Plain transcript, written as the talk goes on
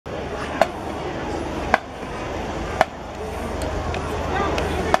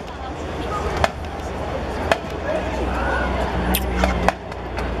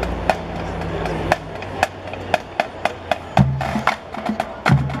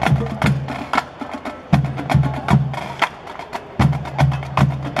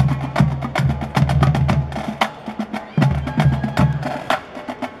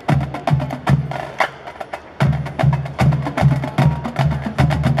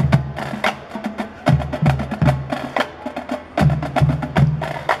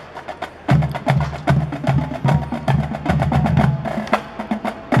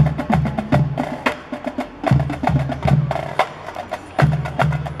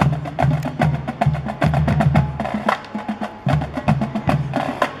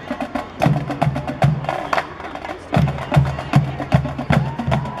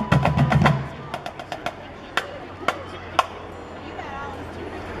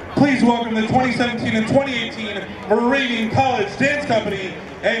Please welcome the 2017 and 2018 Moravian College Dance Company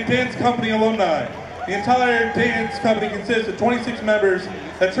and Dance Company alumni. The entire dance company consists of 26 members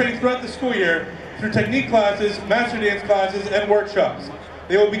that train throughout the school year through technique classes, master dance classes, and workshops.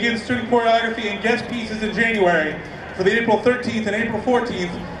 They will begin student choreography and guest pieces in January for the April 13th and April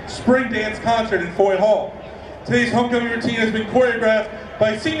 14th Spring Dance Concert in Foy Hall. Today's homecoming routine has been choreographed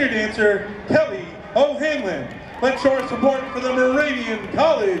by senior dancer Kelly O'Hanlon. Let's show our support for the Moravian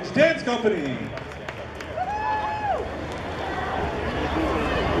College Dance Company.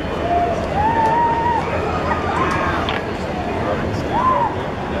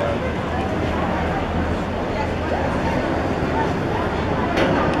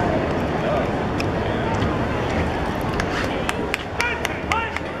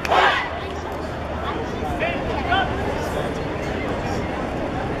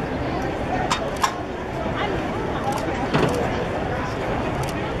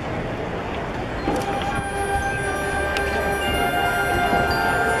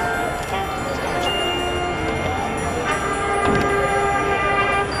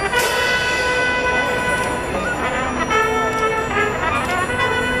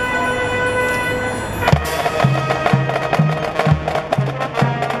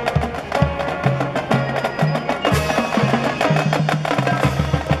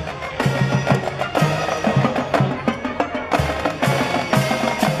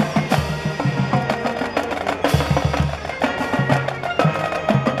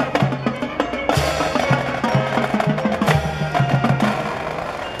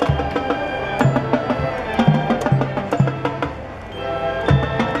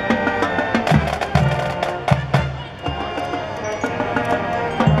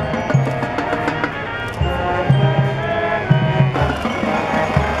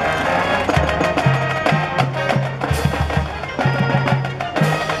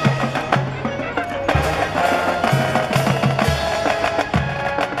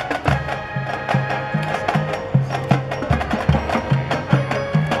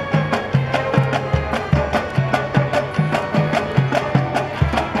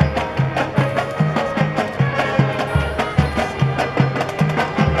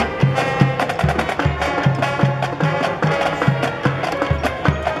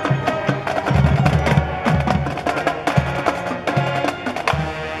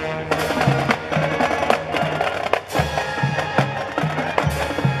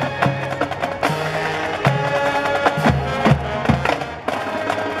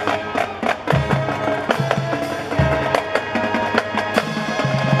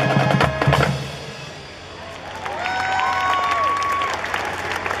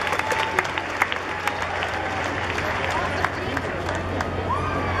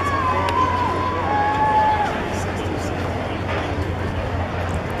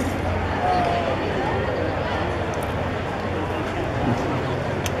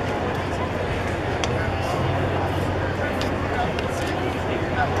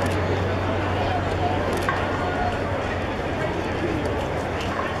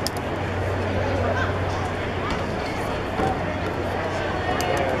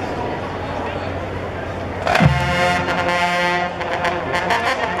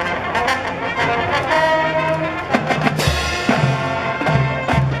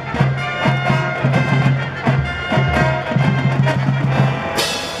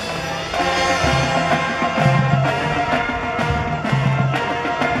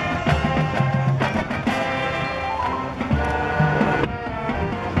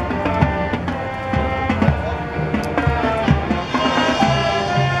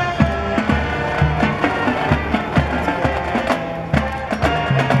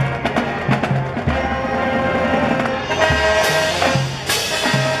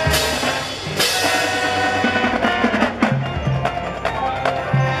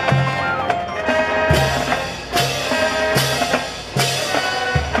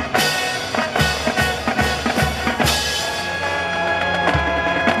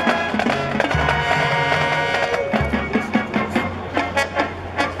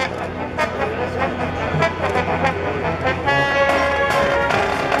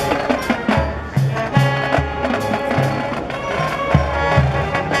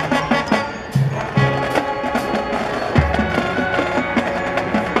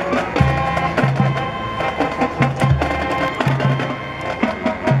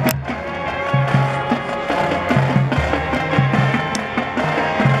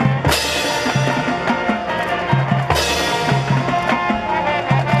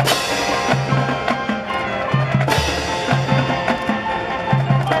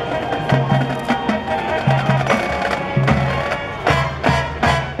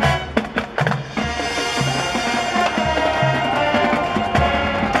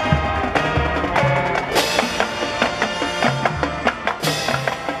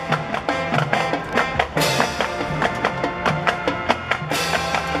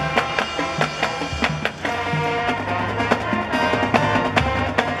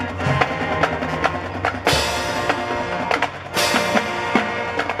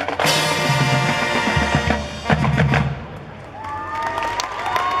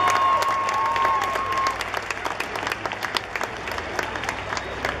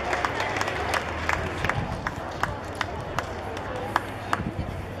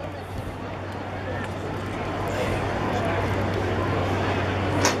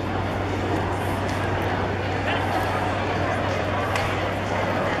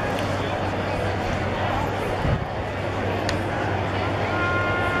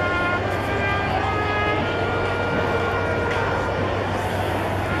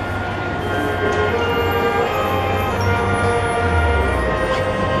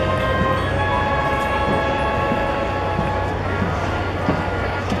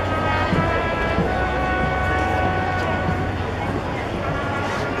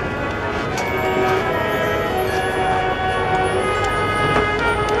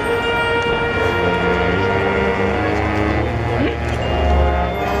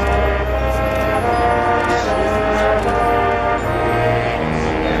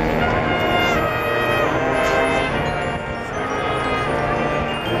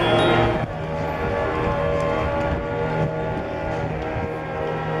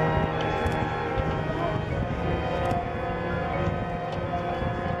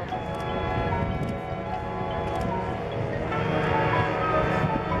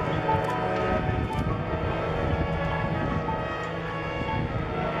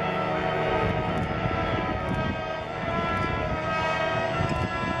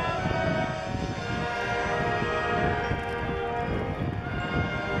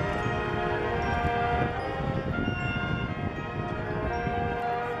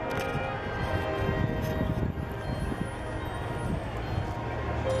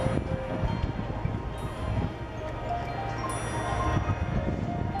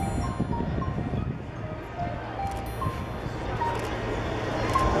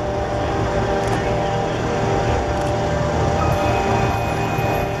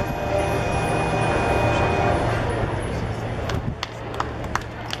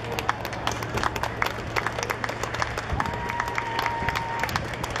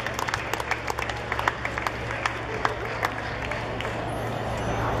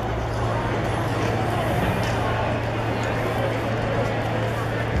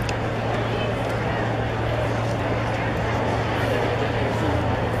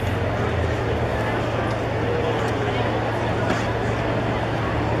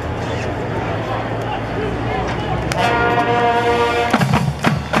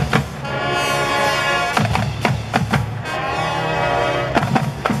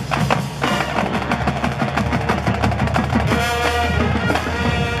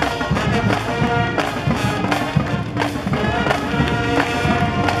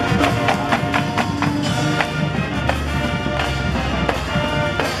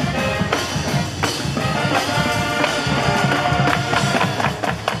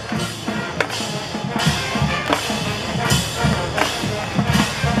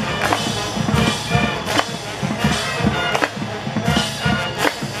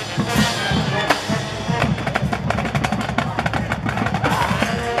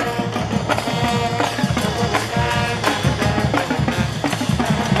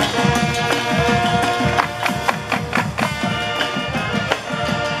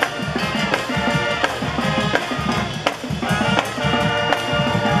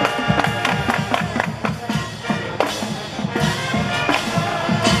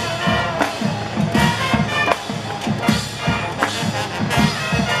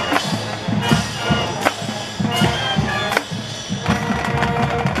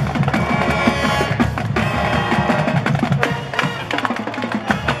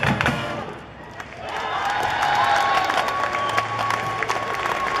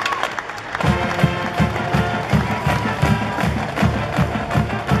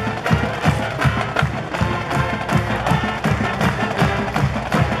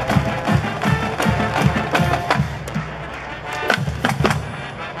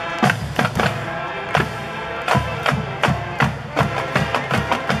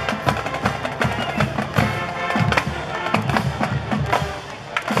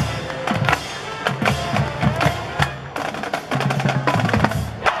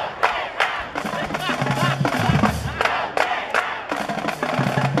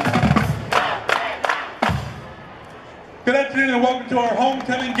 afternoon and welcome to our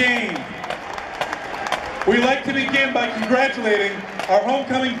homecoming game. We'd like to begin by congratulating our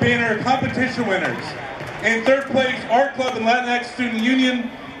homecoming banner competition winners. In third place, Art Club and Latinx Student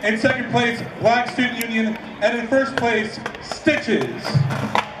Union. In second place, Black Student Union. And in first place, Stitches.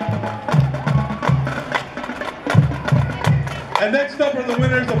 And next up are the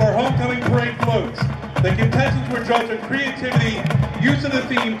winners of our homecoming parade floats. The contestants were judged on creativity, use of the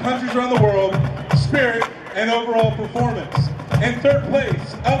theme, countries around the world, spirit, and overall performance. In third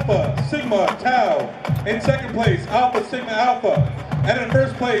place, Alpha Sigma Tau. In second place, Alpha Sigma Alpha. And in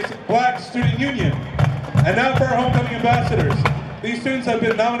first place, Black Student Union. And now for our homecoming ambassadors. These students have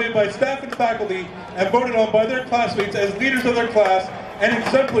been nominated by staff and faculty and voted on by their classmates as leaders of their class and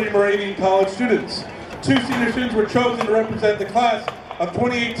exemplary Moravian College students. 2 senior students were chosen to represent the class of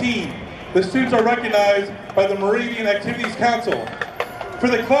 2018. The students are recognized by the Moravian Activities Council. For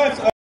the class of